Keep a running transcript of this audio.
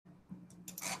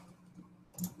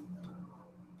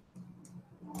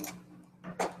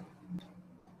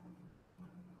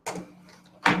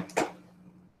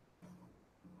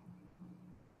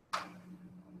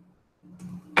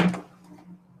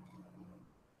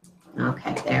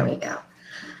Okay, there we go.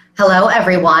 Hello,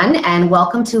 everyone, and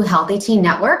welcome to Healthy Teen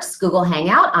Network's Google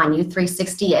Hangout on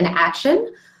U360 in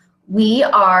Action. We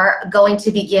are going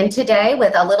to begin today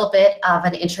with a little bit of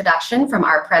an introduction from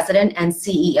our president and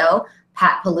CEO,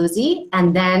 Pat Paluzzi,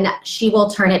 and then she will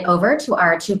turn it over to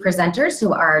our two presenters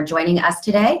who are joining us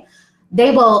today.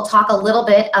 They will talk a little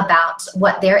bit about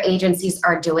what their agencies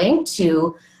are doing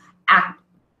to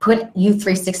put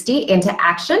U360 into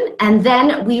action, and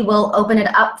then we will open it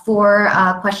up for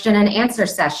a question and answer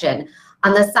session.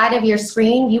 On the side of your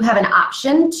screen, you have an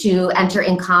option to enter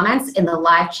in comments in the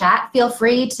live chat. Feel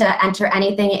free to enter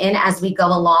anything in as we go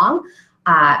along.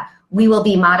 We will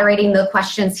be moderating the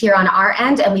questions here on our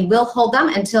end, and we will hold them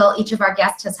until each of our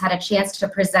guests has had a chance to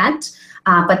present.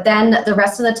 But then the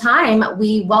rest of the time,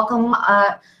 we welcome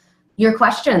your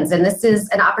questions, and this is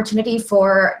an opportunity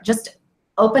for just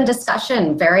open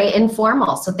discussion, very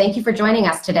informal. So thank you for joining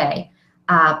us today.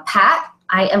 Pat,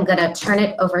 I am going to turn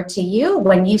it over to you.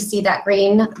 When you see that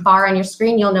green bar on your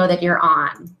screen, you'll know that you're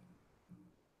on.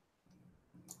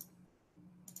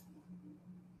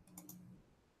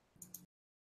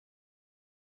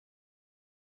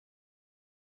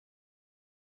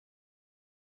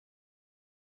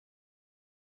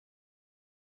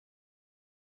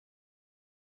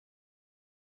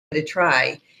 To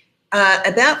try.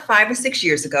 About 5 or 6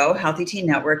 years ago, Healthy Teen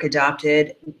Network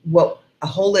adopted a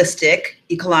holistic,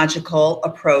 ecological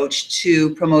approach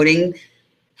to promoting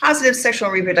positive sexual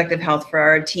and reproductive health for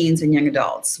our teens and young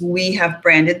adults. We have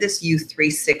branded this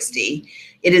U360.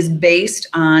 It is based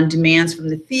on demands from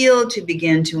the field to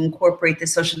begin to incorporate the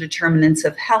social determinants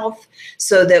of health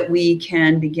so that we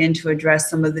can begin to address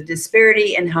some of the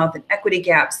disparity and health and equity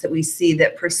gaps that we see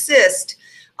that persist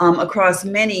across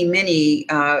many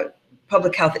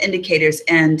public health indicators,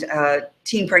 and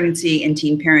teen pregnancy and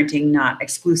teen parenting not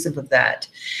exclusive of that.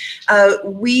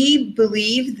 We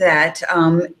believe that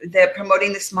that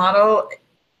promoting this model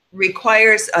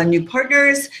requires new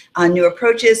partners, new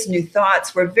approaches, new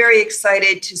thoughts. We're very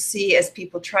excited to see as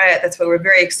people try it. That's why we're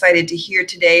very excited to hear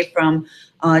today from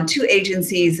two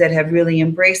agencies that have really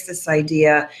embraced this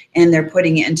idea and they're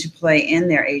putting it into play in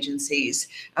their agencies.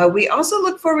 We also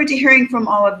look forward to hearing from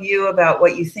all of you about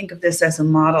what you think of this as a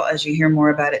model as you hear more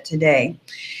about it today.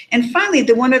 And finally,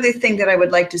 the one other thing that I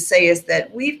would like to say is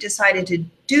that we've decided to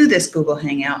do this Google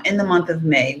Hangout in the month of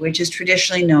May, which is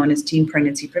traditionally known as Teen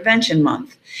Pregnancy Prevention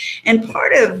Month. And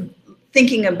part of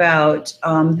thinking about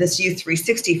this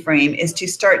U360 frame is to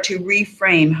start to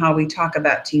reframe how we talk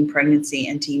about teen pregnancy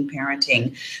and teen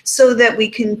parenting so that we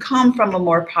can come from a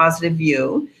more positive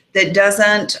view that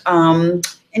doesn't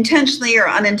intentionally or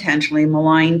unintentionally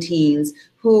malign teens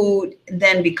who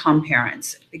then become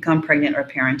parents, become pregnant or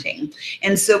parenting.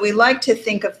 And so we like to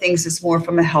think of things as more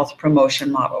from a health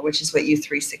promotion model, which is what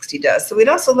U360 does. So we'd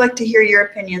also like to hear your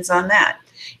opinions on that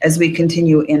as we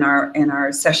continue in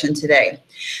our session today.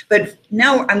 But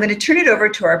now I'm going to turn it over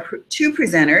to our two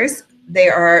presenters. They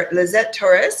are Lizette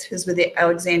Torres, who's with the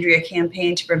Alexandria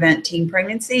Campaign to Prevent Teen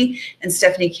Pregnancy, and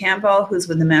Stephanie Campbell, who's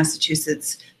with the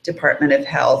Massachusetts Department of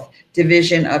Health,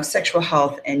 Division of Sexual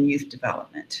Health and Youth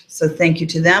Development. So thank you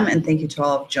to them, and thank you to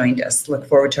all who have joined us. Look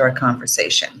forward to our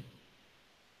conversation.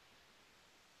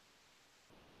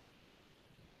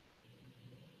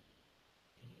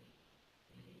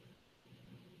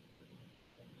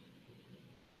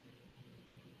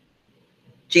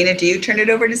 Gina, do you turn it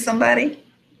over to somebody?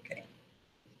 Okay.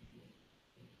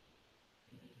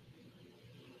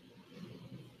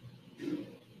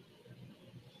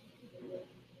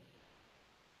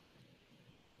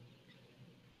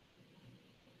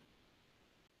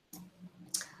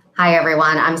 Hi,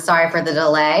 everyone. I'm sorry for the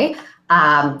delay.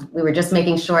 We were just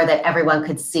making sure that everyone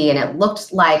could see, and it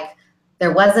looked like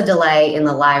there was a delay in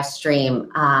the live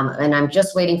stream. And I'm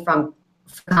just waiting for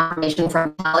confirmation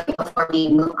from Kelly before we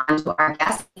move on to our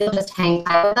guests. You'll just hang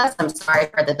tight with us. I'm sorry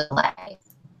for the delay.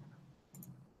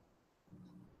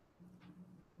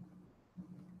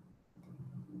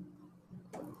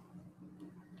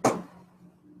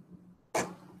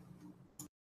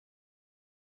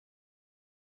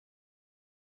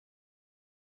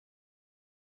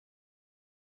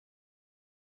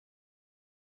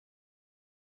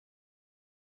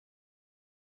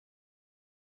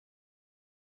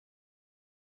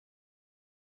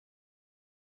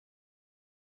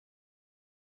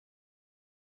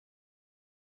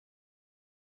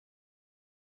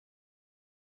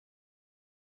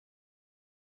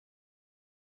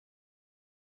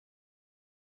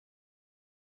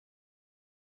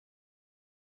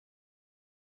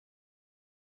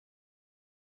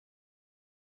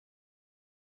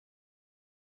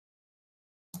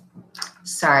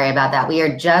 Sorry about that. We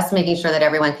are just making sure that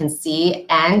everyone can see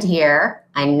and hear.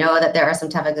 I know that there are some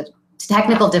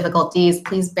technical difficulties.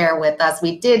 Please bear with us.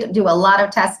 We did do a lot of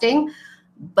testing,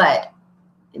 but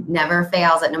it never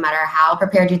fails that no matter how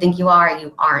prepared you think you are,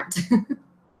 you aren't.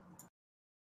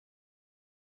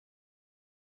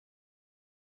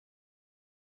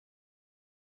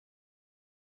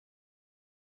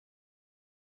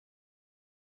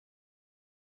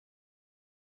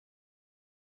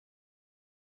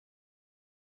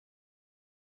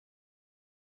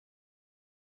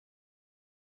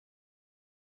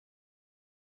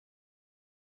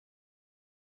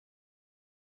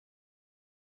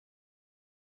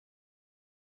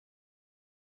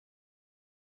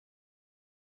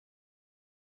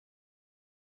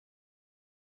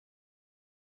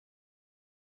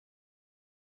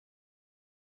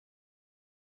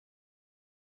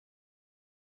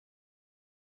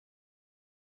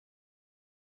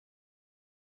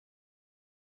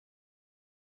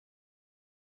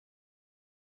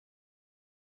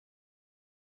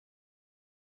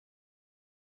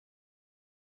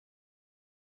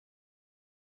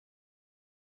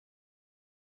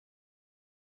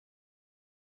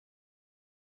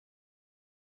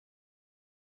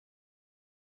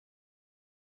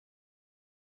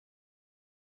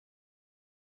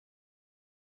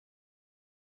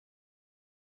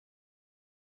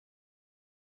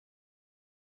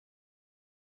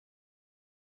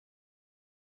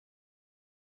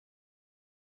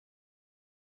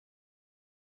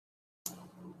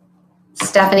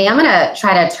 Stephanie, I'm going to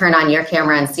try to turn on your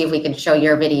camera and see if we can show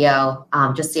your video,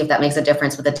 just see if that makes a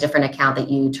difference with a different account that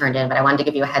you turned in. But I wanted to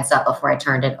give you a heads up before I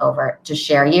turned it over to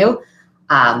share you.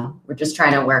 We're just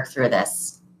trying to work through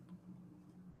this.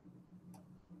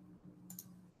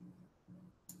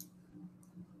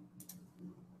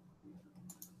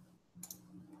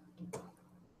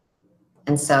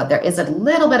 And so there is a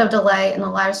little bit of delay in the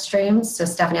live stream. So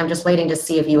Stephanie, I'm just waiting to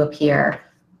see if you appear.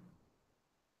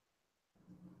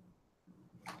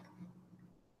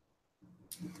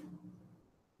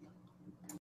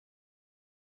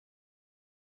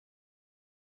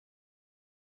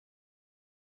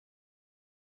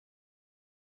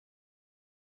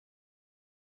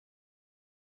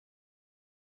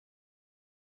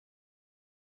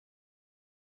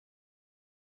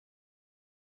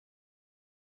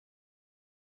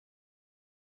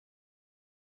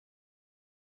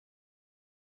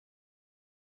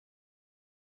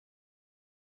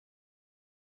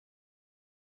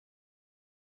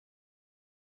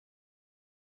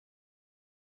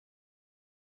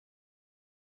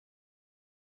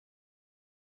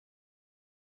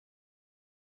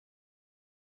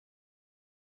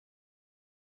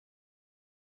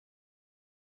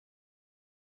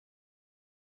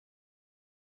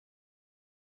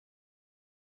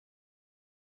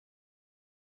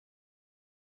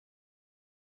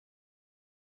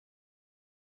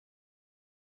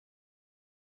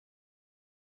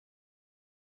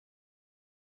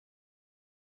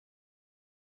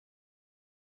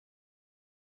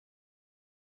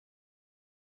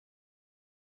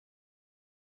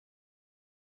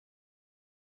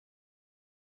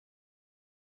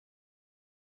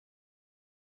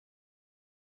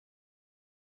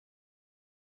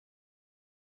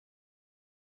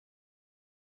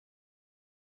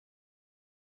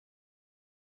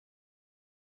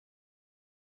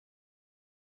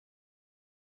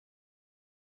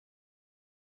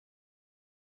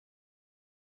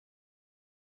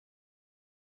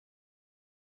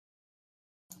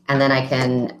 And then I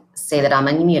can say that I'm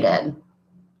unmuted.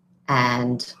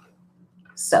 And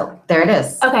so there it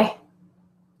is. Okay.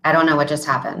 I don't know what just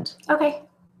happened. Okay.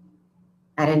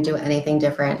 I didn't do anything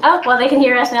different. Oh, well, they can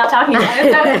hear us now talking about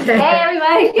it. So, hey,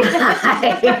 everybody.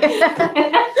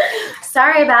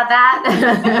 Sorry about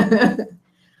that.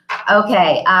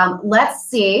 Okay, let's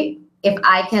see if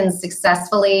I can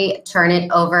successfully turn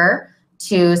it over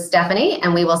to Stephanie,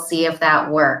 and we will see if that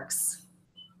works.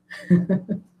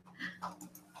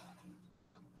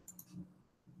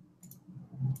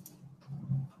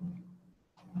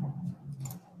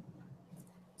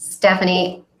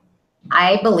 Stephanie,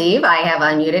 I believe I have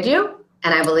unmuted you,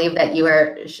 and I believe that you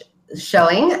are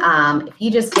showing. If you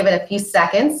just give it a few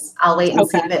seconds, I'll wait and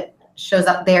see if it shows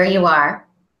up. There you are.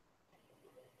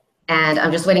 And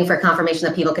I'm just waiting for confirmation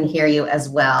that people can hear you as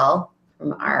well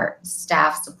from our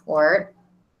staff support.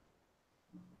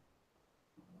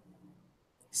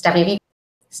 Stephanie,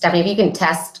 if you can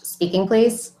test speaking,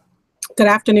 please. Good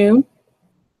afternoon.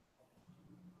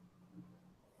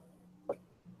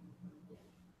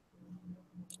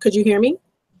 Could you hear me?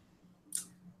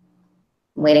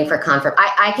 I'm waiting for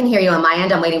I can hear you on my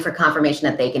end. I'm waiting for confirmation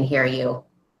that they can hear you.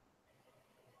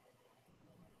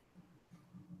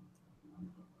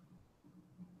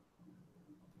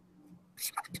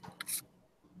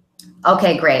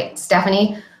 Okay, great.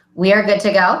 Stephanie, we are good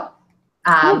to go.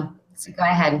 So go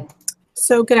ahead.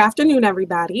 So good afternoon,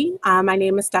 everybody. My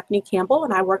name is Stephanie Campbell,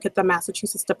 and I work at the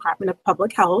Massachusetts Department of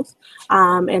Public Health.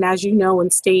 And as you know,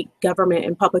 in state government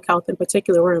and public health in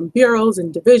particular, we're in bureaus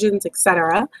and divisions, et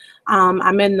cetera.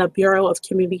 I'm in the Bureau of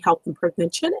Community Health and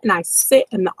Prevention, and I sit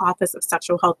in the Office of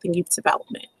Sexual Health and Youth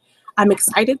Development. I'm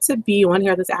excited to be on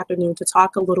here this afternoon to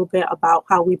talk a little bit about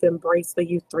how we've embraced the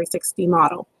Youth 360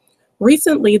 model.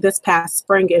 Recently, this past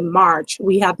spring in March,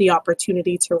 we had the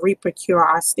opportunity to re-procure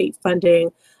our state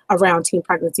funding around teen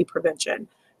pregnancy prevention.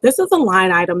 This is a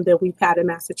line item that we've had in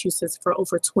Massachusetts for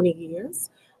over 20 years,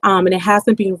 and it has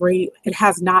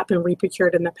not been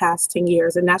re-procured in the past 10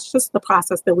 years, and that's just the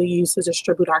process that we use to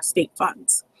distribute our state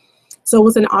funds. So it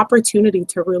was an opportunity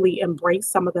to really embrace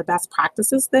some of the best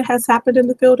practices that has happened in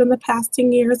the field in the past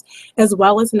 10 years, as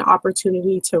well as an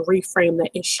opportunity to reframe the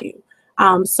issue.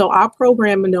 So our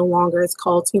program no longer is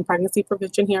called Teen Pregnancy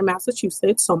Prevention here in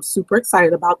Massachusetts, so I'm super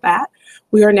excited about that.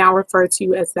 We are now referred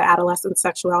to as the Adolescent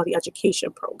Sexuality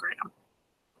Education Program.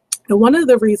 And one of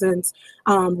the reasons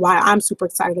why I'm super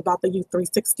excited about the Youth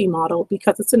 360 model,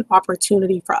 because it's an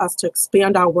opportunity for us to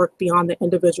expand our work beyond the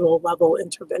individual level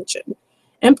intervention.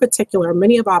 In particular,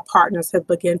 many of our partners have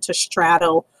begun to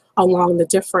straddle along the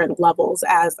different levels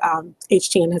as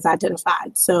HTN has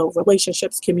identified, so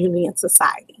relationships, community, and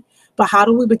society. But how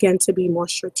do we begin to be more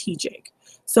strategic?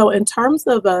 So in terms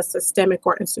of a systemic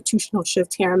or institutional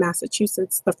shift here in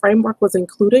Massachusetts, the framework was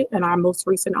included in our most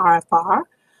recent RFR.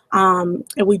 And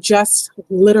we just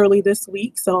literally this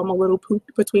week, so I'm a little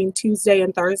pooped between Tuesday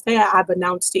and Thursday, I've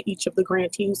announced to each of the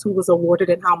grantees who was awarded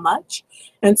and how much.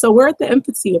 And so we're at the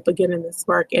infancy of beginning this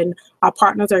work, and our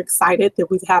partners are excited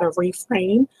that we've had a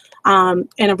reframe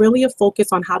and really a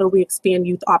focus on how do we expand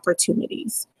youth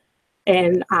opportunities.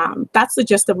 And that's the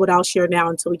gist of what I'll share now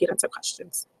until we get into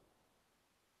questions.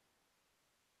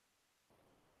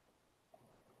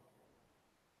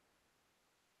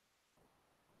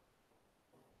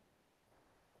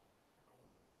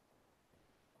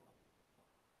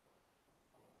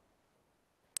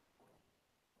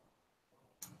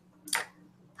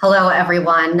 Hello,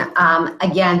 everyone.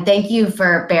 Again, thank you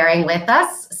for bearing with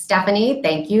us. Stephanie,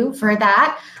 thank you for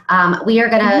that. We are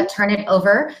going to turn it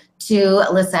over to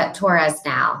Lisette Torres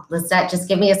now. Lisette, just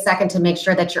give me a second to make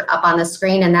sure that you're up on the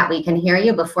screen and that we can hear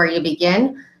you before you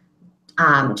begin,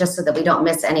 just so that we don't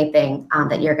miss anything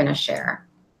that you're going to share.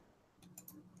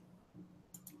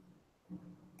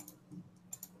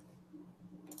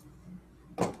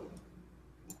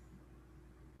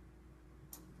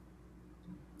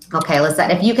 Okay,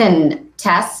 Lisette, if you can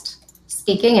test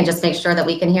speaking and just make sure that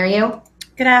we can hear you.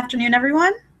 Good afternoon,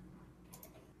 everyone.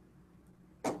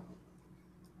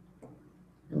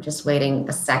 I'm just waiting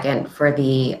a second for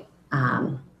the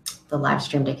live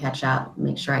stream to catch up,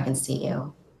 make sure I can see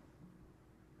you.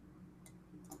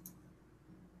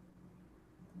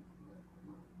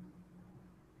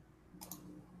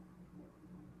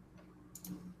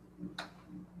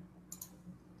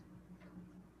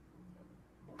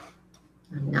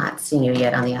 I'm not seeing you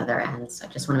yet on the other end, so I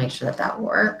just want to make sure that that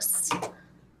works.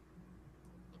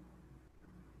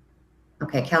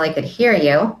 Okay, Kelly could hear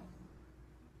you,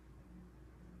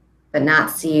 but not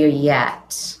see you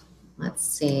yet. Let's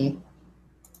see.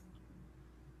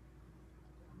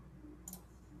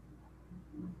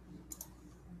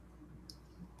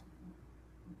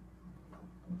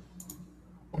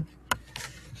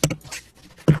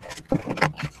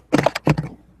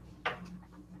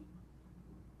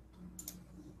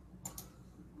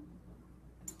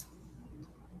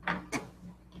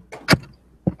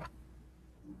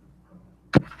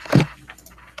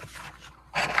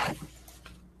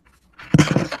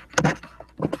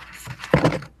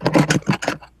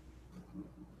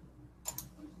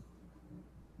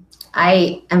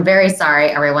 I am very sorry,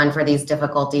 everyone, for these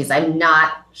difficulties. I'm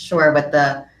not sure what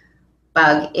the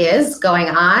bug is going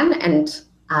on, and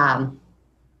I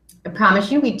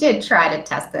promise you we did try to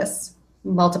test this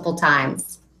multiple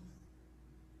times.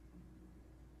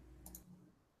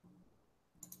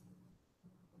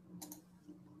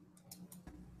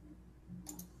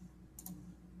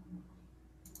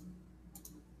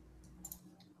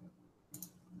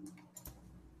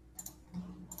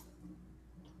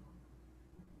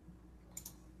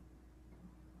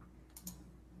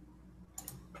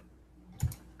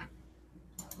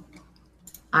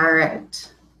 All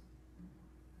right.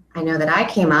 I know that I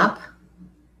came up.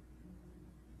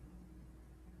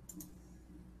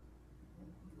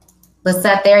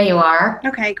 Lisette, there you are.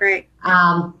 Okay, great.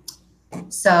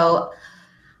 So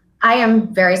I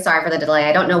am very sorry for the delay.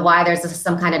 I don't know why there's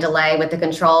some kind of delay with the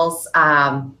controls.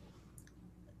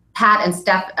 Pat and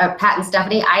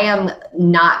Stephanie, I am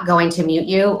not going to mute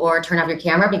you or turn off your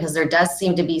camera because there does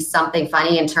seem to be something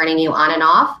funny in turning you on and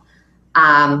off.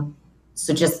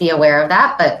 So just be aware of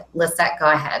that, but Lisette,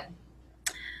 go ahead.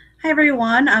 Hi,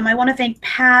 everyone. I want to thank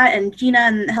Pat and Gina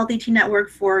and the Healthy Teen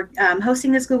Network for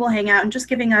hosting this Google Hangout and just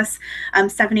giving us,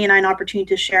 Stephanie and I, an opportunity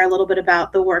to share a little bit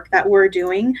about the work that we're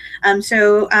doing. I'm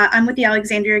with the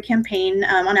Alexandria campaign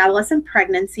on adolescent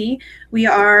pregnancy. We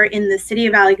are in the city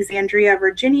of Alexandria,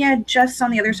 Virginia, just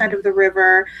on the other side of the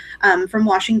river from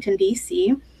Washington,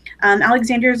 D.C.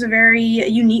 Alexandria is a very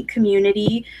unique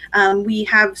community. We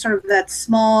have sort of that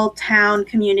small town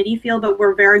community feel, but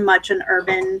we're very much an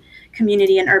urban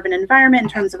community and urban environment in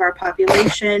terms of our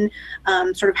population,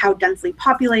 sort of how densely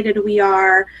populated we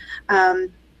are.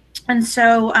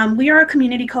 We are a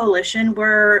community coalition.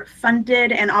 We're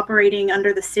funded and operating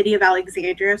under the City of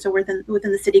Alexandria, so within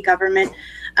the city government,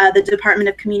 the Department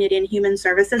of Community and Human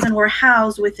Services, and we're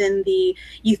housed within the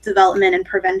Youth Development and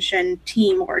Prevention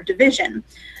team or division.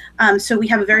 So we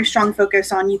have a very strong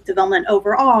focus on youth development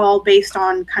overall based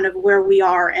on kind of where we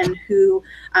are and who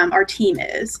our team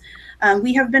is.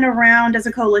 We have been around as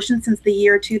a coalition since the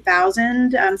year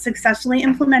 2000, successfully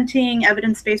implementing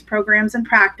evidence-based programs and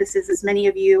practices, as many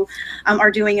of you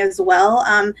are doing as well.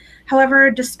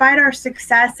 However, despite our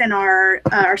success and our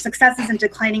successes in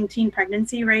declining teen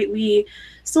pregnancy rate, we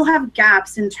still have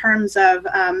gaps in terms of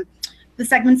the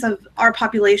segments of our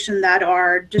population that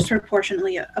are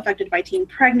disproportionately affected by teen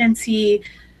pregnancy,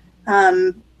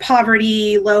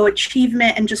 poverty, low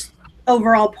achievement, and just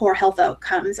overall poor health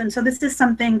outcomes. And so this is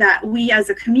something that we as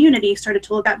a community started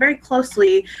to look at very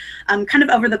closely kind of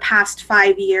over the past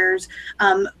 5 years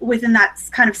within that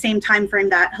kind of same time frame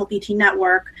that Healthy Teen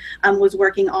Network was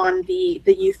working on the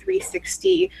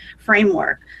U360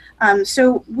 framework.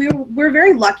 So we're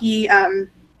very lucky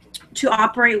to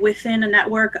operate within a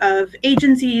network of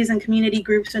agencies and community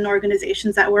groups and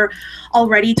organizations that were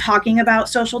already talking about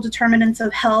social determinants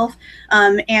of health.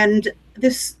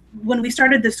 When we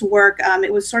started this work,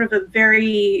 it was sort of a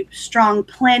very strong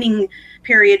planning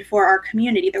period for our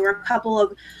community. There were a couple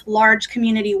of large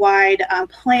community-wide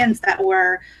plans that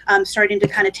were starting to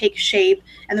kind of take shape,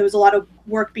 and there was a lot of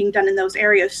work being done in those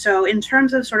areas. So in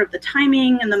terms of sort of the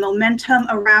timing and the momentum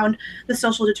around the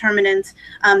social determinants,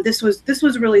 this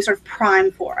was really sort of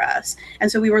prime for us.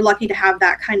 And so we were lucky to have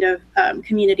that kind of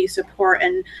community support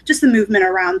and just the movement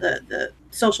around the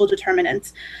social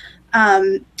determinants.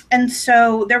 And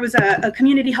so there was a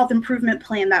community health improvement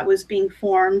plan that was being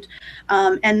formed,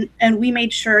 and we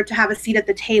made sure to have a seat at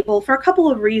the table for a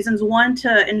couple of reasons. One,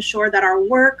 to ensure that our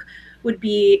work would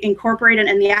be incorporated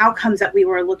and the outcomes that we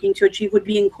were looking to achieve would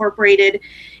be incorporated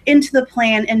into the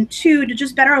plan, and two, to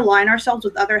just better align ourselves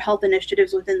with other health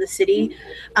initiatives within the city,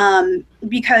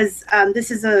 because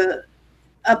this is a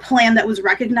plan that was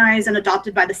recognized and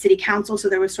adopted by the city council, so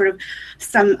there was sort of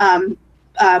some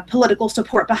political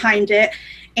support behind it.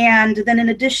 And then in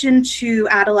addition to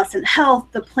adolescent health,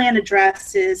 the plan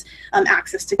addresses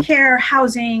access to care,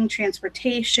 housing,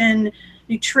 transportation,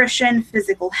 nutrition,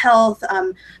 physical health,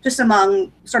 just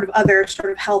among sort of other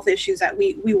sort of health issues that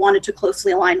we wanted to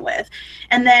closely align with.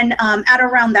 And then at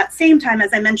around that same time, as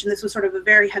I mentioned, this was sort of a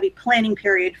very heavy planning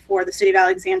period for the City of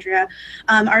Alexandria.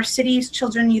 Our city's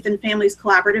Children, Youth, and Families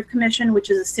Collaborative Commission, which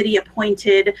is a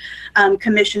city-appointed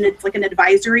commission, it's like an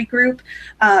advisory group,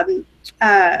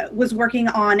 was working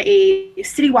on a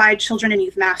citywide children and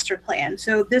youth master plan.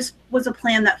 So this was a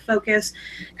plan that focused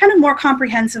kind of more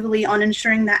comprehensively on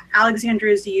ensuring that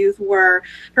Alexandria's youth were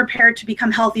prepared to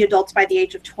become healthy adults by the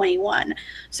age of 21.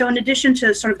 So in addition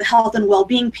to sort of the health and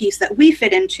well-being piece that we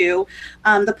fit into,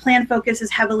 the plan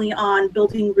focuses heavily on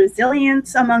building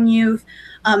resilience among youth,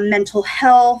 mental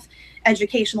health,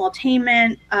 educational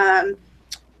attainment,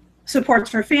 supports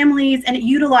for families, and it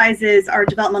utilizes our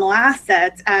developmental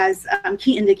assets as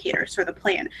key indicators for the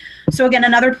plan. So again,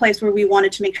 another place where we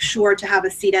wanted to make sure to have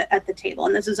a seat at the table,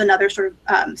 and this is another sort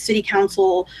of city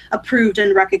council approved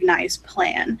and recognized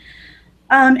plan.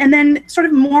 And then sort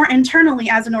of more internally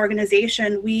as an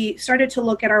organization, we started to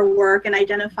look at our work and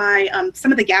identify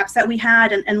some of the gaps that we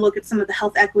had and look at some of the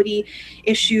health equity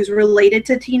issues related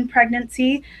to teen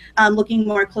pregnancy, looking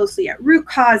more closely at root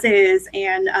causes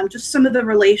and just some of the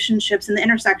relationships and the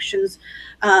intersections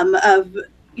of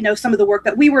some of the work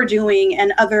that we were doing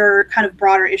and other kind of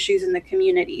broader issues in the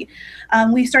community.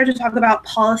 We started to talk about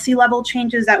policy level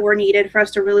changes that were needed for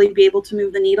us to really be able to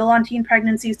move the needle on teen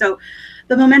pregnancy. So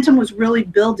the momentum was really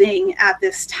building at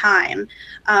this time.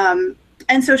 And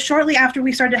And so shortly after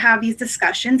we started to have these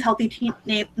discussions, Healthy Teen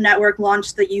Network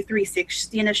launched the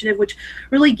U360 initiative, which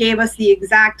really gave us the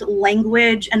exact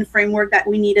language and framework that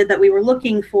we needed, that we were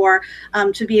looking for,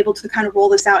 to be able to kind of roll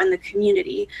this out in the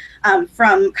community,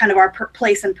 from kind of our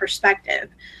place and perspective.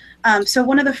 So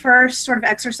one of the first sort of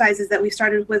exercises that we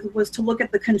started with was to look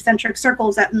at the concentric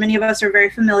circles that many of us are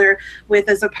very familiar with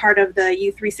as a part of the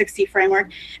U360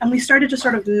 framework. And we started to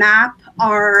sort of map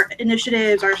our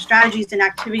initiatives, our strategies and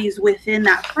activities within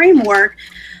that framework,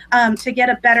 to get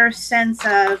a better sense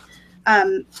of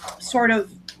sort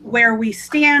of where we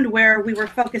stand, where we were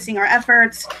focusing our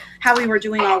efforts, how we were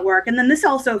doing our work. And then this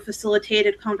also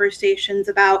facilitated conversations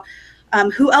about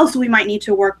who else we might need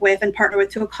to work with and partner with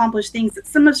to accomplish things at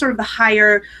some of sort of the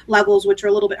higher levels, which are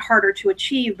a little bit harder to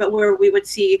achieve, but where we would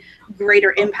see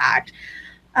greater impact.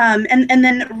 And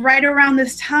then right around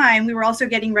this time, we were also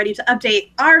getting ready to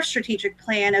update our strategic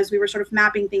plan as we were sort of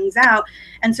mapping things out.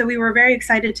 And so we were very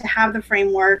excited to have the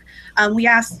framework. We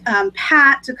asked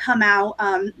Pat to come out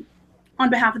on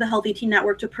behalf of the Healthy Teen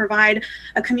Network to provide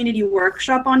a community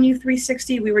workshop on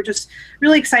U360. We were just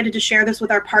really excited to share this with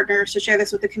our partners, to share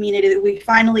this with the community, that we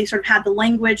finally sort of had the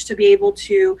language to be able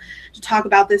to talk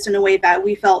about this in a way that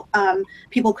we felt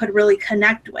people could really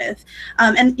connect with.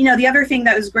 And you know, the other thing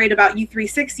that was great about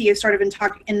U360 is sort of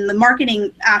in the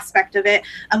marketing aspect of it.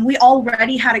 We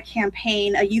already had a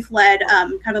campaign, a youth-led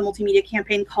kind of a multimedia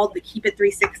campaign called the Keep It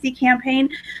 360 campaign.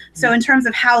 So in terms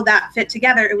of how that fit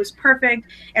together, it was perfect,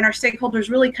 and our stakeholders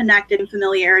really connected in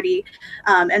familiarity,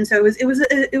 and so it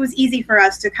was easy for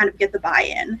us to kind of get the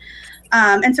buy-in.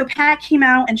 And so Pat came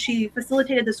out and she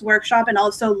facilitated this workshop and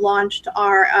also launched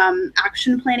our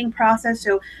action planning process.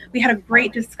 So we had a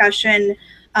great discussion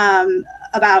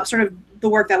about sort of the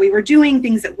work that we were doing,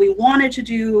 things that we wanted to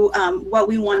do, what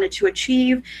we wanted to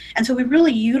achieve. And so we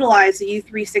really utilized the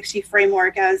U360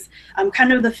 framework as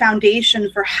kind of the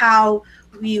foundation for how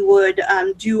we would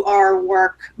do our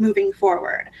work moving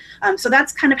forward. So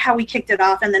that's kind of how we kicked it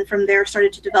off, and then from there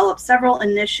started to develop several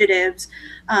initiatives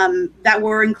that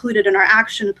were included in our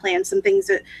action plan, some things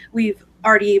that we've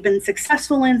already been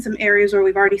successful in, some areas where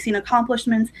we've already seen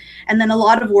accomplishments, and then a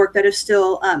lot of work that is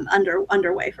still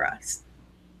underway for us.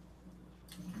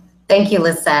 Thank you,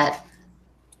 Lisette.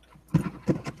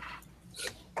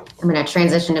 I'm going to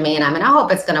transition to me, and I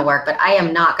hope it's going to work, but I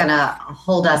am not going to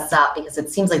hold us up because it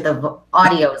seems like the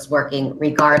audio is working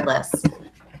regardless.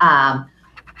 I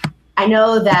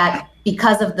know that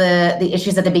because of the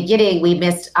issues at the beginning, we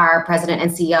missed our president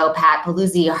and CEO, Pat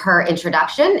Paluzzi, her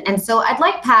introduction. And so I'd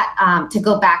like Pat to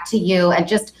go back to you and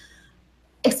just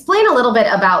explain a little bit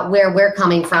about where we're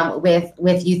coming from with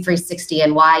U360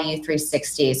 and why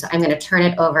U360. So I'm going to turn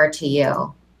it over to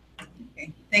you.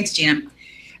 Okay. Thanks, Gina.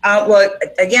 Well,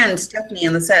 again, Stephanie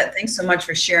and Lisette, thanks so much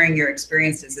for sharing your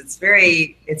experiences. It's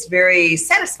very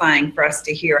satisfying for us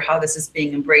to hear how this is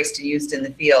being embraced and used in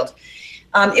the field.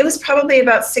 It was probably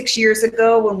about 6 years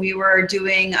ago when we were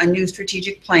doing a new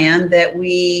strategic plan that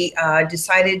we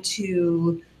decided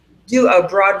to do a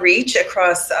broad reach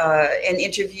across and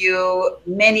interview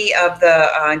many of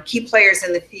the key players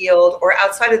in the field or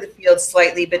outside of the field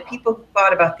slightly, but people who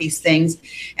thought about these things,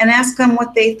 and ask them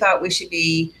what they thought we should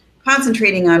be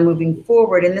concentrating on moving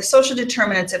forward. And the social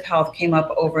determinants of health came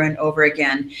up over and over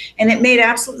again. And it made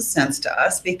absolute sense to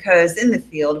us because in the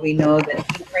field, we know that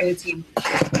pregnancy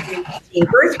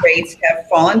birth rates have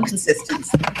fallen consistently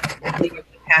over the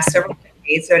past several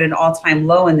decades. They're at an all-time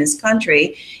low in this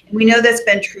country. And we know that's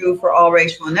been true for all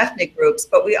racial and ethnic groups,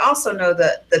 but we also know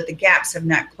that the gaps have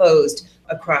not closed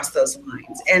across those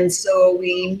lines. And so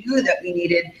we knew that we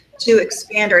needed to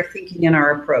expand our thinking and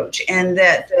our approach, and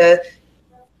that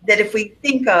if we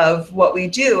think of what we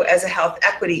do as a health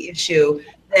equity issue,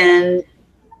 then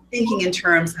thinking in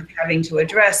terms of having to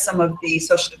address some of the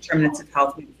social determinants of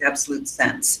health makes absolute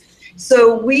sense.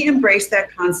 So we embraced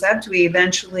that concept. We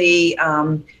eventually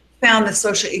found the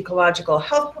social-ecological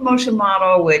health promotion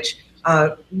model, which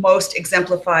most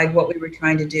exemplified what we were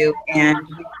trying to do, and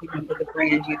we came up with a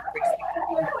brand new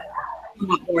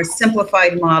more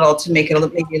simplified model to make it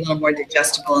maybe a little more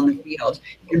digestible in the field,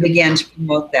 and began to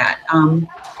promote that.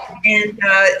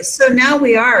 So now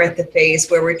we are at the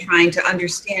phase where we're trying to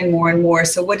understand more and more.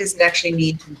 So what does it actually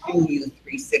mean to do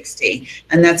U360?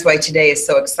 And that's why today is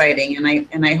so exciting.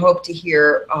 And I hope to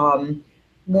hear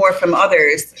more from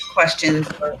others, questions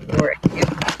or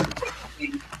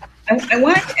I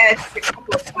wanted to add a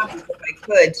couple of comments, if I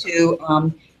could,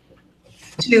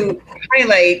 to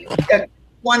highlight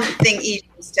one thing each,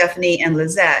 Stephanie and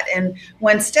Lizette. And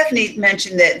when Stephanie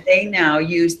mentioned that they now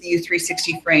use the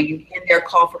U360 frame in their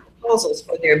call for proposals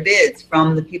for their bids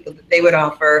from the people that they would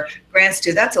offer grants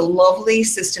to, that's a lovely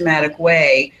systematic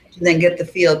way to then get the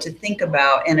field to think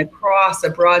about and across a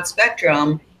broad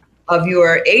spectrum of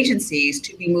your agencies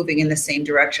to be moving in the same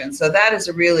direction. So that was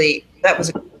a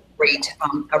great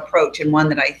approach, and one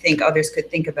that I think others could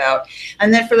think about.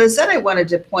 And then for Lizette, I wanted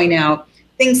to point out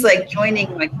things like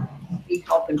joining like the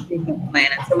Health Improvement Plan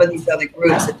and some of these other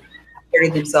groups that they've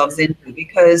inserted themselves into,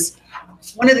 because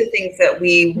one of the things that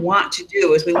we want to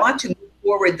do is we want to move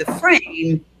forward the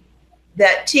frame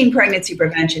that teen pregnancy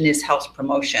prevention is health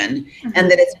promotion,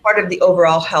 and that it's part of the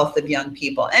overall health of young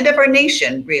people and of our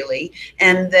nation, really,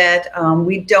 and that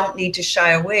we don't need to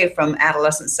shy away from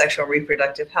adolescent sexual and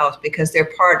reproductive health because they're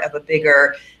part of a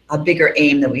bigger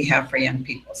aim that we have for young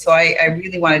people. So I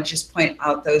really want to just point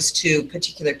out those two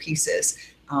particular pieces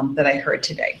that I heard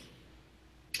today.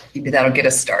 Maybe that'll get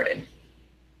us started.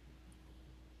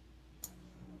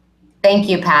 Thank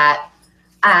you, Pat.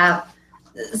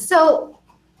 So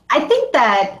I think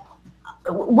that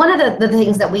one of the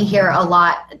things that we hear a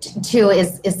lot too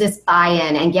is this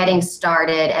buy-in and getting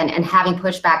started and having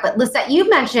pushback. But Lisette, you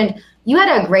mentioned you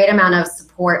had a great amount of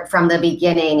support from the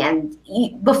beginning, and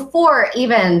before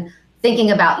even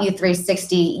thinking about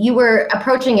U360, you were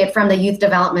approaching it from the youth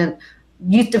development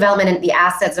and the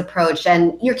assets approach,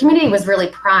 and your community was really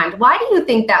primed. Why do you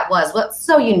think that was? What's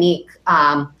so unique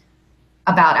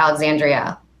about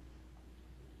Alexandria?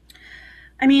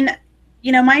 I mean,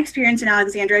 you know, my experience in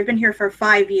Alexandria, I've been here for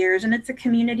 5 years, and it's a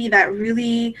community that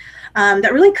really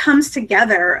comes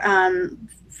together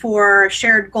for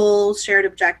shared goals, shared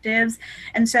objectives.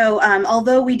 And so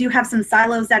although we do have some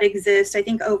silos that exist, I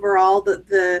think overall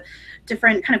the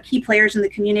different kind of key players in the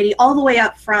community, all the way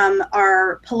up from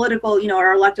our political, you know,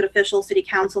 our elected officials, city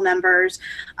council members,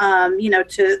 you know,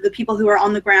 to the people who are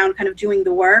on the ground kind of doing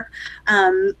the work,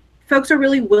 folks are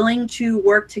really willing to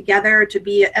work together, to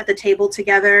be at the table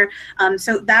together.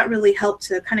 So that really helped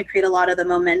to kind of create a lot of the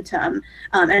momentum.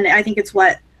 And I think it's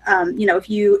what, you know, if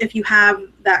you have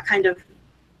that kind of,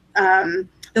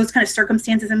 those kind of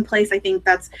circumstances in place, I think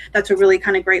that's a really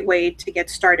kind of great way to get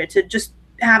started, to just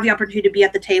have the opportunity to be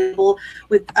at the table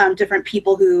with different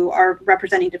people who are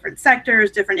representing different sectors,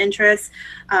 different interests.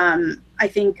 I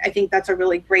think that's a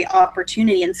really great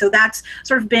opportunity. And so that's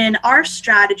sort of been our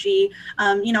strategy.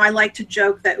 You know, I like to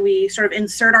joke that we sort of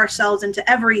insert ourselves into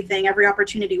everything, every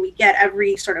opportunity we get,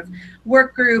 every sort of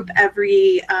work group,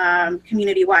 every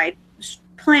community-wide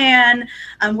plan.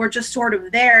 We're just sort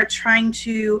of there trying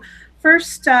to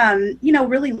first, you know,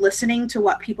 really listening to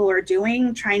what people are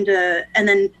doing, trying to, and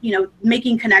then, you know,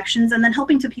 making connections, and then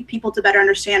helping people to better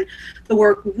understand the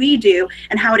work we do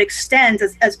and how it extends,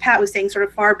 as Pat was saying, sort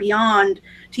of far beyond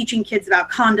teaching kids about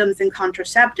condoms and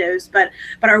contraceptives, but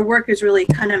our work is really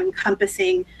kind of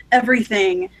encompassing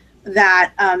everything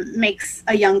that makes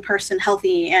a young person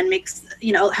healthy and makes,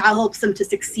 you know, how helps them to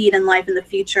succeed in life in the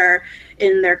future,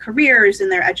 in their careers, in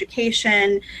their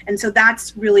education. And so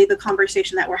that's really the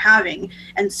conversation that we're having.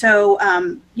 And so,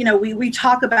 you know, we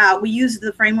use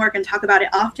the framework and talk about it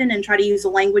often and try to use the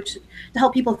language to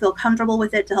help people feel comfortable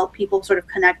with it, to help people sort of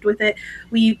connect with it.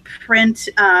 We print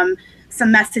some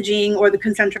messaging or the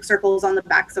concentric circles on the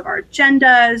backs of our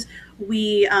agendas.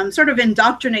 We sort of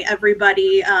indoctrinate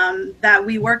everybody that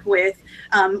we work with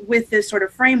this sort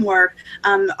of framework.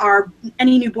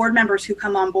 Any new board members who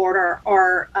come on board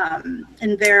are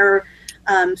in their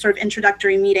sort of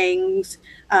introductory meetings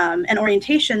and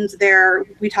orientations there,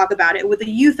 we talk about it. With the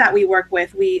youth that we work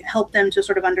with, we help them to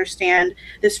sort of understand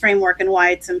this framework and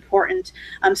why it's important.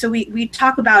 So we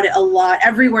talk about it a lot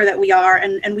everywhere that we are,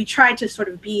 and we try to sort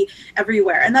of be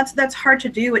everywhere. And that's hard to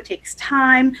do. It takes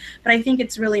time, but I think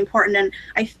it's really important. And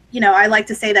I like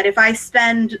to say that if I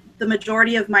spend the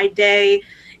majority of my day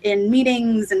in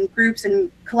meetings and groups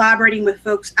and collaborating with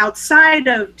folks outside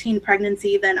of teen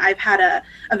pregnancy, then I've had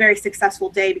a very successful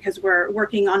day, because we're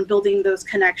working on building those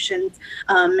connections.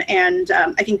 And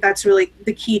I think that's really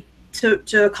the key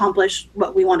to accomplish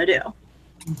what we want to do.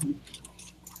 Mm-hmm.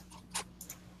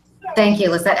 Thank you,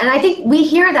 Lisette. And I think we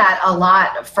hear that a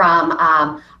lot from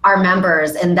our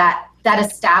members, and that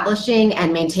establishing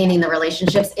and maintaining the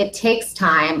relationships, it takes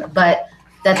time, but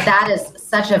that is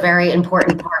such a very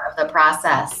important part of the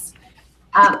process.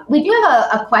 We do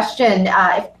have a question.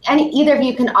 If either of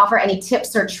you can offer any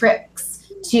tips or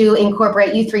tricks to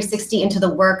incorporate U360 into the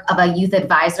work of a youth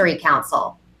advisory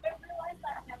council.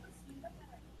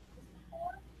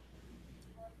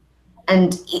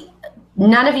 And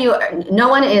None of you, no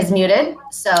one is muted.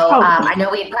 So I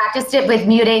know we practiced it with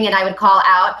muting and I would call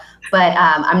out, but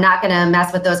I'm not going to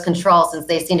mess with those controls since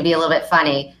they seem to be a little bit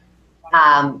funny.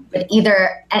 But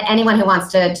anyone who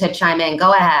wants to chime in,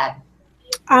 go ahead.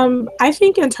 I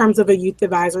think in terms of a youth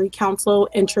advisory council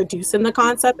introducing the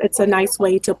concept, it's a nice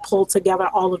way to pull together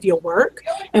all of your work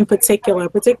in particularly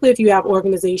if you have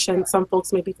organizations. Some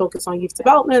folks may be focused on youth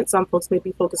development, some folks may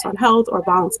be focused on health or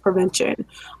violence prevention.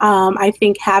 I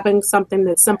think having something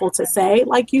that's simple to say,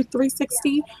 like Youth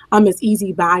 360, is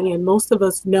easy buy-in. Most of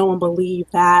us know and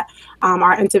believe that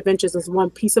our interventions is one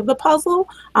piece of the puzzle,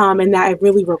 and that it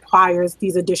really requires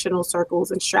these additional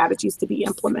circles and strategies to be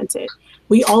implemented.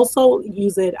 We also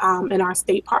use it in our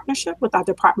state partnership with our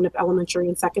Department of Elementary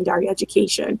and Secondary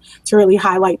Education to really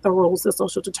highlight the roles the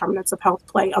social determinants of health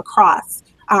play across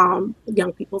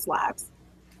young people's lives.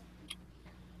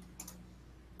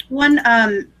 One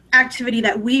activity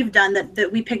that we've done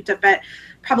that we picked up at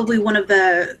probably one of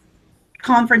the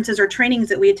conferences or trainings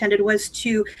that we attended was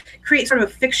to create sort of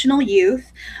a fictional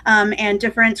youth and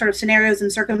different sort of scenarios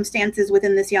and circumstances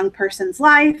within this young person's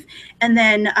life, and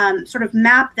then sort of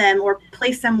map them or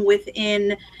place them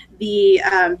within the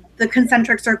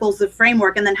concentric circles of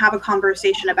framework, and then have a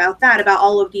conversation about that, about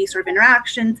all of these sort of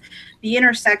interactions, the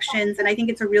intersections. And I think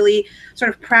it's a really sort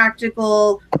of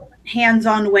practical,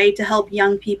 hands-on way to help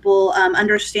young people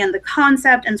understand the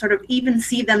concept and sort of even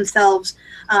see themselves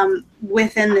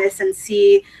within this and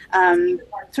see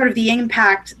sort of the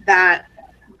impact that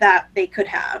they could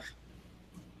have.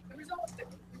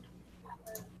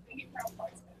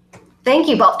 Thank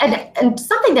you both. And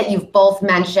something that you've both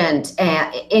mentioned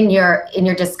in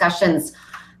your discussions,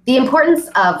 the importance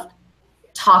of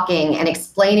talking and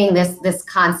explaining this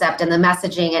concept and the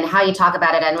messaging and how you talk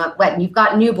about it, and when you've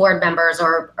got new board members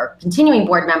or continuing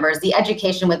board members, the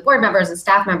education with board members and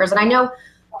staff members. And I know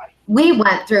we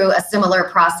went through a similar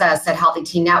process at Healthy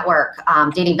Teen Network,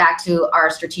 dating back to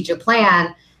our strategic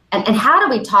plan. And how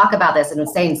do we talk about this? And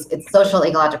saying it's social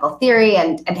ecological theory,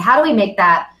 and how do we make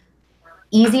that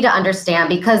easy to understand?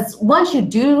 Because once you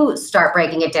do start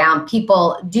breaking it down,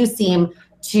 people do seem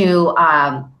to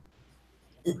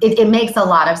it makes a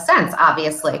lot of sense,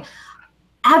 obviously.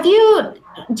 Do you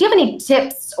have any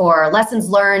tips or lessons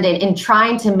learned in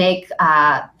trying to make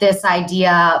this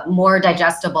idea more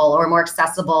digestible or more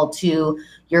accessible to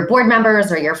your board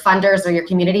members or your funders or your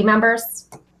community members?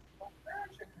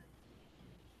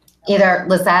 Either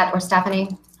Lizette or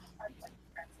Stephanie?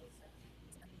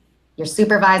 Your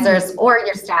supervisors or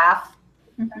your staff?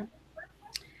 Mm-hmm.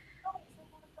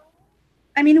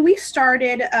 I mean, we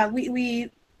started, we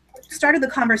started the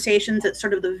conversations at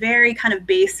sort of the very kind of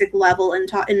basic level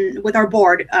and with our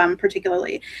board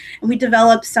particularly. And we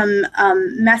developed some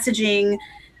messaging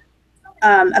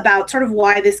about sort of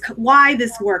why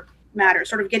this work matters,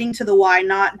 sort of getting to the why,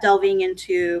 not delving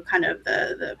into kind of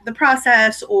the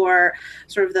process or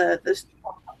sort of the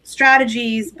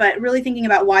strategies, but really thinking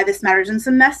about why this matters, and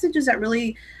some messages that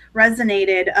really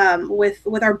resonated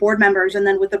with our board members and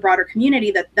then with the broader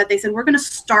community, that they said, we're going to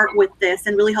start with this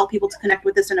and really help people to connect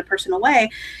with this in a personal way,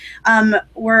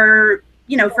 were,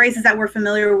 you know, phrases that we're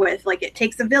familiar with, like it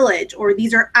takes a village, or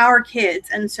these are our kids.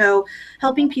 And so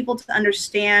helping people to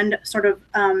understand sort of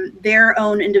their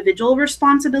own individual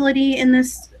responsibility in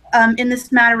this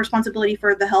matter, responsibility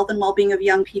for the health and well-being of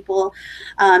young people,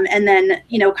 and then,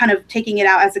 you know, kind of taking it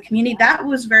out as a community. That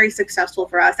was very successful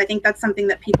for us. I think that's something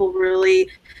that people really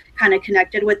kind of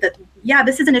connected with, that, yeah,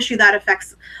 this is an issue that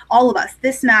affects all of us.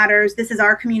 This matters. This is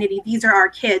our community. These are our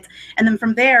kids. And then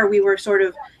from there, we were sort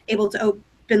of able to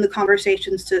open the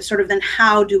conversations to sort of then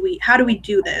how do we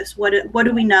do this? What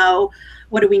do we know?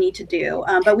 What do we need to do?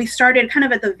 But we started kind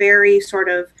of at the very sort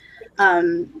of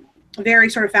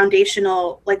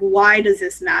foundational, like, why does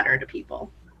this matter to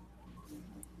people?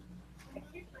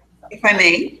 If I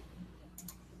may.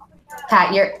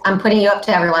 Pat, I'm putting you up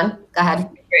to everyone. Go ahead.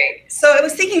 Great. So I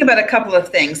was thinking about a couple of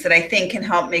things that I think can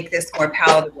help make this more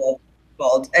palatable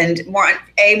and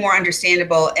more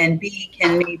understandable, and B,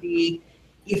 can maybe,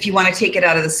 if you want to take it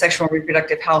out of the sexual and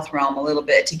reproductive health realm a little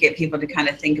bit, to get people to kind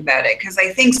of think about it. Because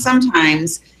I think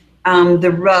sometimes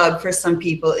the rub for some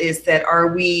people is that are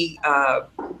we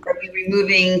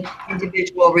removing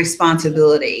individual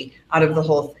responsibility out of the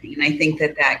whole thing? And I think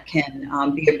that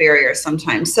can be a barrier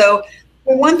sometimes. So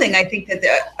for one thing, I think that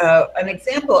an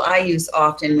example I use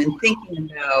often when thinking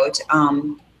about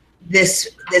this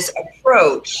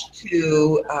approach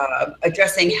to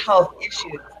addressing health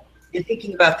issues and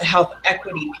thinking about the health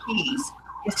equity piece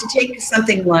is to take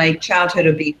something like childhood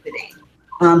obesity.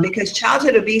 Because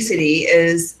childhood obesity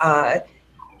is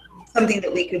something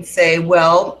that we could say,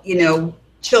 well, you know,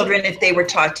 children, if they were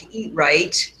taught to eat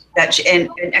right, and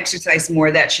exercise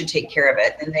more, that should take care of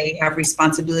it. And they have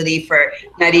responsibility for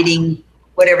not eating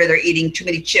whatever they're eating, too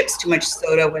many chips, too much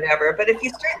soda, whatever. But if you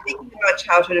start thinking about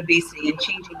childhood obesity and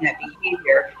changing that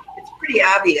behavior, it's pretty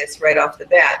obvious right off the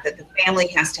bat that the family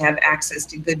has to have access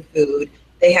to good food.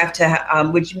 They have to,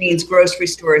 which means grocery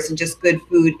stores and just good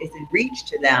food isn't reach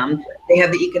to them. They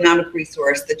have the economic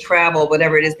resource, the travel,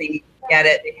 whatever it is they need to get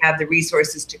it. They have the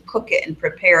resources to cook it and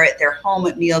prepare it. They're home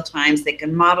at meal times. They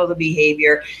can model the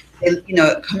behavior. And,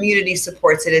 community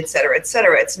supports it, et cetera, et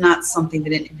cetera. It's not something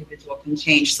that an individual can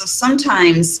change. So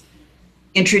sometimes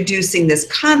introducing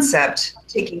this concept,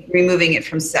 removing it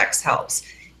from sex helps.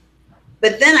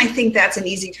 But then I think that's an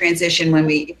easy transition if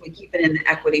we keep it in the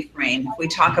equity frame, if we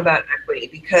talk about equity,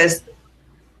 because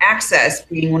access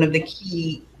being one of the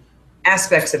key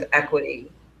aspects of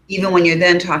equity, even when you're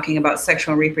then talking about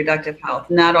sexual and reproductive health,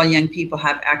 not all young people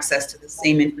have access to the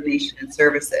same information and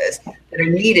services that are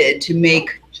needed to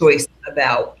make choice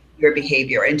about your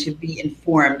behavior and to be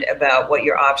informed about what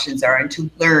your options are and to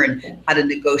learn how to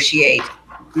negotiate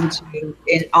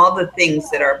and all the things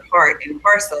that are part and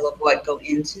parcel of what go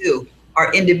into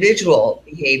our individual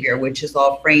behavior, which is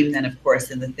all framed then, of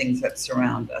course, in the things that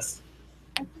surround us.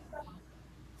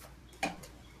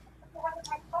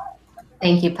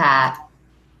 Thank you, Pat.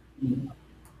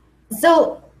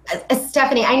 So,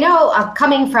 Stephanie, I know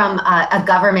coming from a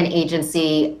government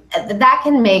agency, that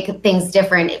can make things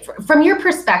different. From your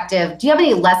perspective, do you have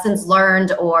any lessons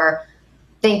learned or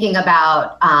thinking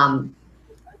about,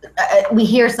 we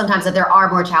hear sometimes that there are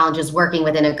more challenges working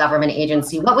within a government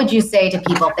agency. What would you say to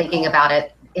people thinking about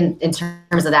it in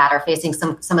terms of that or facing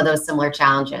some of those similar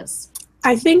challenges?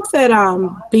 I think that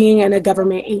being in a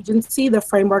government agency, the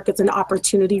framework is an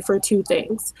opportunity for two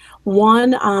things.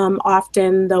 One,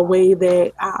 often the way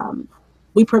that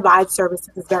we provide services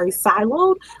is very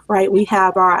siloed, right? We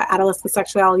have our adolescent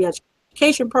sexuality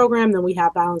education program, then we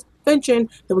have violence prevention,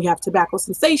 then we have tobacco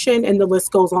cessation, and the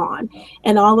list goes on.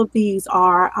 And all of these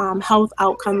are health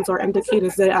outcomes or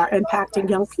indicators that are impacting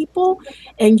young people.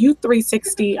 And Youth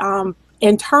 360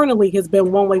 internally has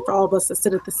been one way for all of us to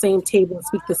sit at the same table and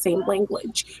speak the same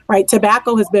language, right?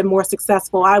 Tobacco has been more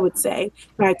successful, I would say,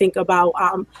 when I think about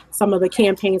some of the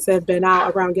campaigns that have been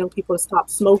out around young people to stop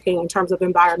smoking in terms of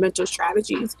environmental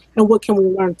strategies and what can we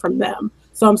learn from them.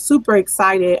 So I'm super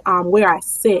excited where I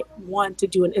sit, one, to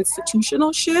do an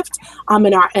institutional shift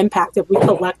in our impact if we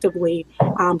collectively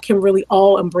can really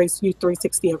all embrace Youth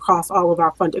 360 across all of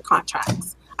our funded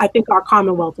contracts. I think our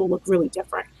Commonwealth will look really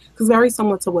different. Because very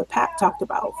similar to what Pat talked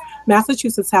about,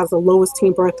 Massachusetts has the lowest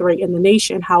teen birth rate in the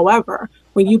nation. However,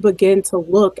 when you begin to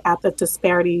look at the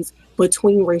disparities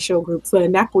between racial groups, the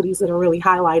inequities that are really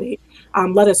highlighted,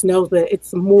 let us know that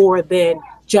it's more than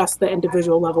just the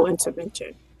individual level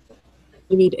intervention.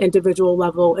 You need individual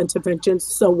level interventions,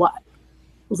 so what?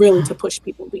 Really to push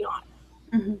people beyond.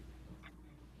 Mm-hmm.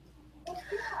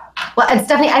 Well, and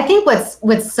Stephanie, I think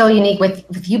what's so unique with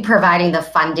you providing the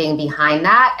funding behind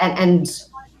that and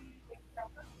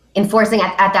enforcing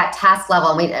at that task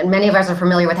level, and many of us are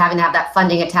familiar with having to have that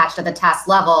funding attached at the task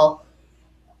level,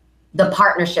 the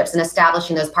partnerships and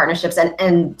establishing those partnerships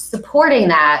and supporting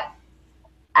that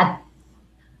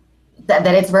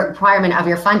that it's a requirement of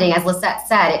your funding. As Lisette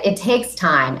said, it takes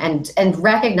time and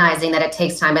recognizing that it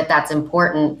takes time, but that's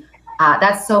important.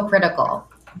 That's so critical.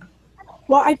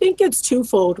 Well, I think it's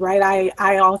twofold, right?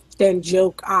 I often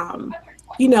joke,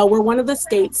 we're one of the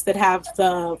states that have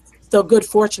the good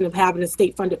fortune of having a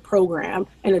state-funded program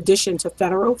in addition to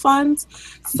federal funds.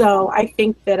 So I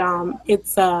think that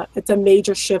it's a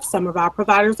major shift some of our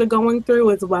providers are going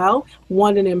through as well.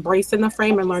 One, in embracing the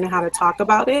frame and learning how to talk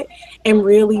about it, and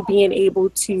really being able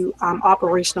to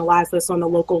operationalize this on the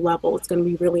local level. It's going to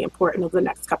be really important over the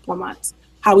next couple of months.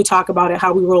 How we talk about it,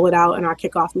 how we roll it out in our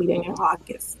kickoff meeting in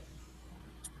August.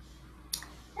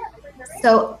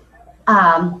 So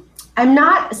I'm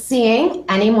not seeing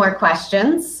any more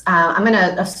questions. I'm going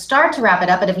to start to wrap it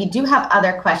up, but if you do have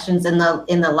other questions in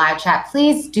the live chat,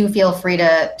 please do feel free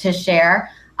to share.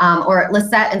 Or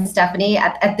Lisette and Stephanie,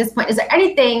 at this point, is there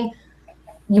anything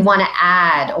you want to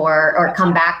add or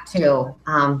come back to?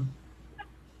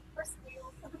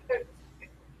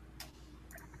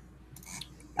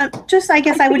 I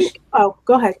guess I would. Oh,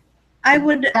 go ahead. I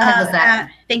would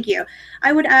thank you.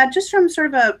 I would add, just from sort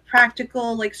of a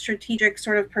practical, strategic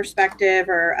sort of perspective,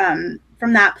 or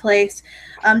from that place,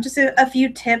 just a few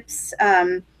tips.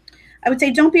 I would say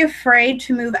don't be afraid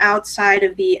to move outside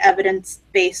of the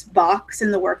evidence-based box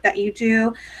in the work that you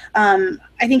do. I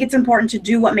think it's important to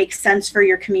do what makes sense for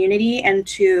your community and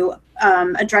to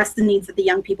address the needs that the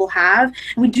young people have.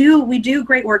 And we do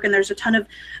great work, and there's a ton of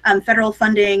federal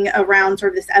funding around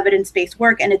sort of this evidence-based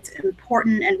work, and it's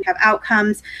important, and we have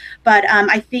outcomes. But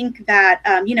I think that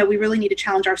you know, we really need to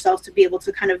challenge ourselves to be able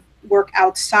to kind of work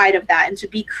outside of that and to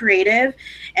be creative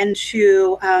and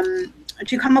to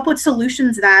come up with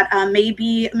solutions that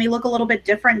may look a little bit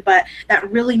different, but that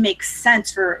really makes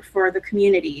sense for the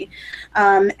community.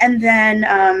 And then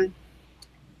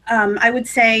I would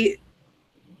say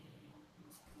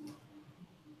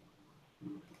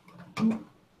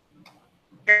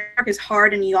work is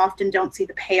hard, and you often don't see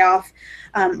the payoff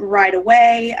right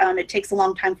away. It takes a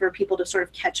long time for people to sort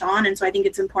of catch on, and so I think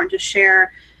it's important to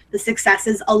share the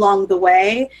successes along the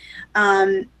way.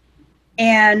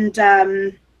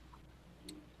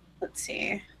 Let's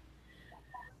see.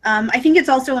 I think it's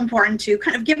also important to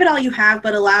kind of give it all you have,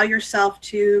 but allow yourself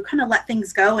to kind of let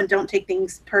things go and don't take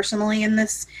things personally in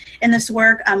this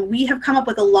work. We have come up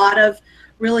with a lot of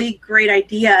really great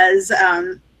ideas,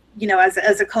 you know, as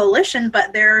a coalition,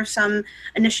 but there are some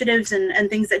initiatives and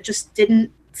things that just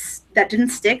didn't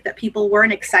stick, that people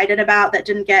weren't excited about, that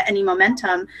didn't get any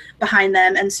momentum behind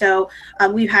them. And so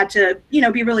we've had to, you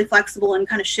know, be really flexible and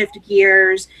kind of shift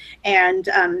gears and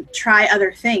try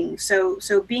other things.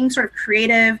 So being sort of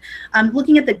creative,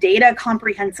 looking at the data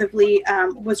comprehensively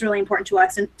was really important to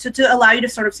us, and to allow you to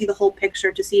sort of see the whole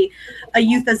picture, to see a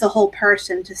youth as a whole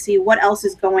person, to see what else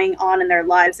is going on in their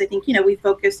lives. I think, you know, we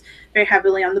focus very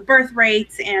heavily on the birth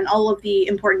rates and all of the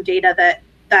important data that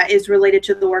is related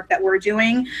to the work that we're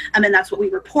doing, and that's what we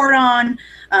report on.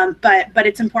 But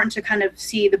it's important to kind of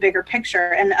see the bigger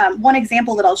picture. And one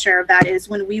example that I'll share of that is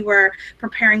when we were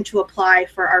preparing to apply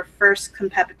for our first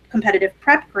competitive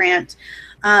prep grant,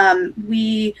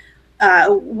 we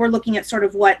were looking at sort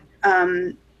of what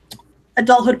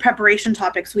adulthood preparation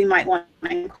topics we might want to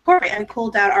incorporate. I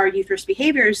pulled out our youth risk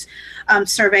behaviors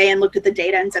survey and looked at the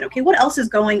data and said, okay, what else is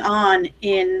going on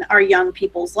in our young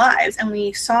people's lives? And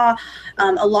we saw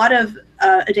a lot of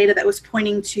data that was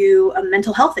pointing to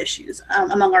mental health issues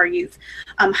among our youth,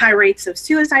 high rates of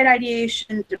suicide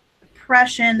ideation,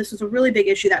 depression. This was a really big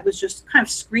issue that was just kind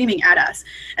of screaming at us.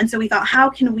 And so we thought, how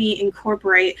can we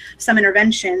incorporate some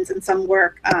interventions and some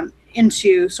work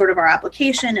into sort of our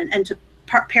application, and to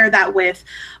pair that with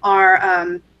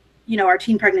our you know, our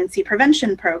teen pregnancy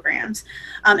prevention programs.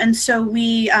 And so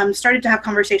we started to have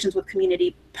conversations with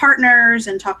community partners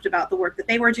and talked about the work that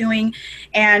they were doing.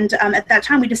 And at that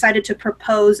time, we decided to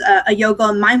propose a yoga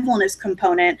and mindfulness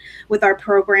component with our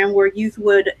program, where youth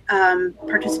would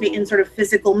participate in sort of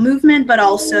physical movement, but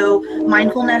also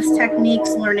mindfulness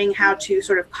techniques, learning how to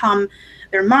sort of calm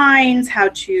their minds, how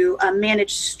to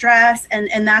manage stress.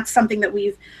 And that's something that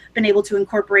we've been able to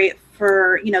incorporate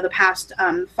for, you know, the past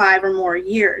 5 or more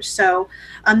years. So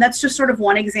that's just sort of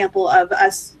one example of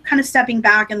us kind of stepping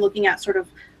back and looking at sort of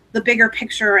the bigger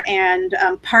picture, and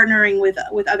partnering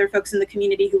with other folks in the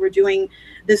community who were doing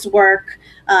this work,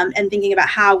 and thinking about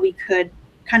how we could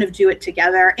kind of do it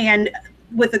together. And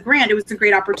with the grant, it was a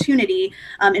great opportunity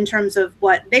in terms of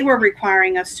what they were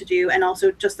requiring us to do, and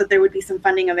also just that there would be some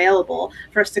funding available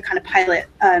for us to kind of pilot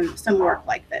some work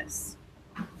like this.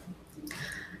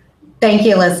 Thank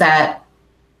you, Lizette.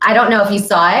 I don't know if you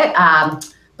saw it,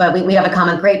 but we have a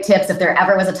comment, great tips. If there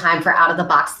ever was a time for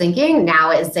out-of-the-box thinking, now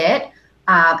is it.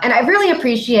 And I really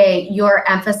appreciate your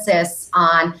emphasis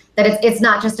on that it's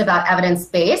not just about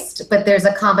evidence-based, but there's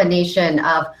a combination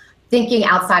of thinking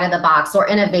outside of the box or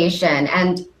innovation.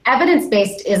 And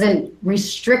evidence-based isn't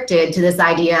restricted to this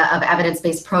idea of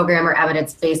evidence-based program or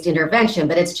evidence-based intervention,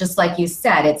 but it's just like you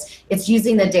said, it's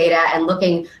using the data and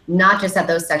looking not just at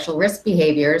those sexual risk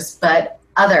behaviors, but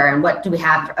other, and what do we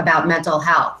have about mental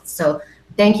health. So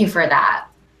thank you for that.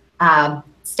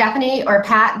 Stephanie or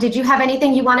Pat, did you have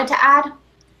anything you wanted to add?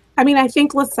 I mean, I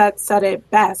think Lisette said it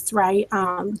best, right?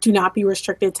 Do not be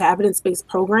restricted to evidence-based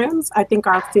programs. I think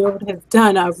our field has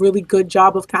done a really good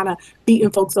job of kind of beating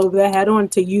folks over the head on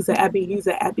to use the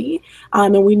EBI.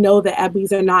 And we know that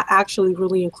EBIs are not actually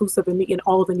really inclusive in meeting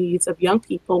all the needs of young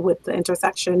people with the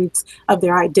intersections of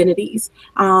their identities.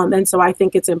 And so I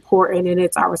think it's important, and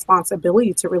it's our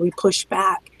responsibility to really push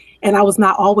back. And I was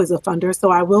not always a funder,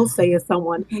 so I will say as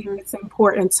someone, it's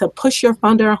important to push your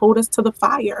funder and hold us to the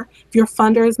fire. If your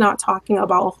funder is not talking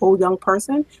about a whole young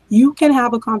person, you can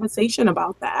have a conversation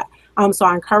about that. So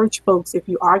I encourage folks, if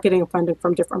you are getting funding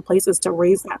from different places, to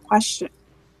raise that question.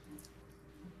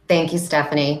 Thank you,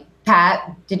 Stephanie.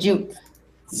 Pat, did you?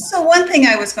 So one thing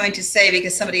I was going to say,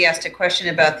 because somebody asked a question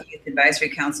about the youth advisory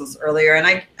councils earlier, and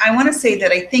I want to say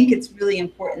that I think it's really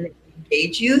important that you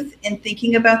engage youth in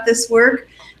thinking about this work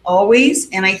always.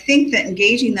 And I think that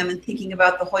engaging them and thinking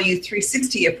about the whole Youth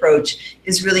 360 approach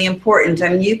is really important. I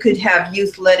mean, you could have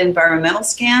youth-led environmental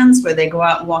scans where they go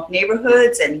out and walk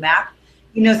neighborhoods and map,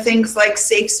 you know, things like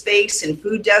safe space and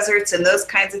food deserts and those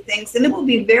kinds of things. And it will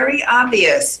be very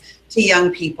obvious to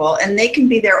young people, and they can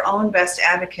be their own best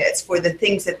advocates for the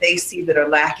things that they see that are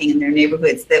lacking in their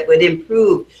neighborhoods that would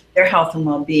improve their health and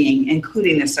well-being,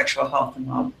 including their sexual health and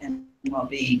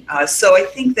well-being. So I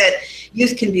think that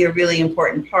youth can be a really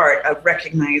important part of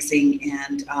recognizing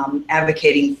and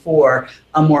advocating for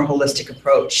a more holistic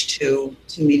approach to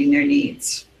meeting their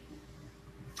needs.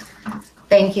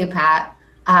 Thank you, Pat.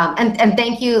 And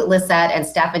thank you, Lisette and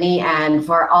Stephanie, and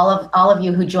for all of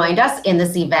you who joined us in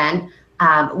this event.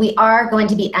 We are going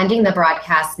to be ending the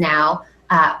broadcast now,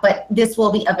 but this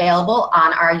will be available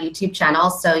on our YouTube channel,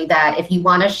 so that if you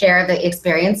want to share the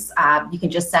experience, you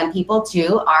can just send people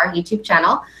to our YouTube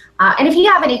channel. And if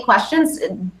you have any questions,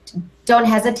 don't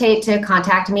hesitate to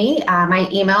contact me. My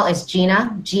email is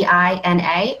Gina, Gina,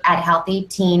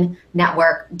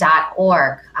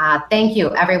 @healthyteennetwork.org. Thank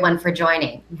you, everyone, for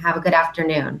joining. Have a good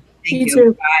afternoon. Thank you.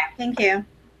 too. Bye. Thank you.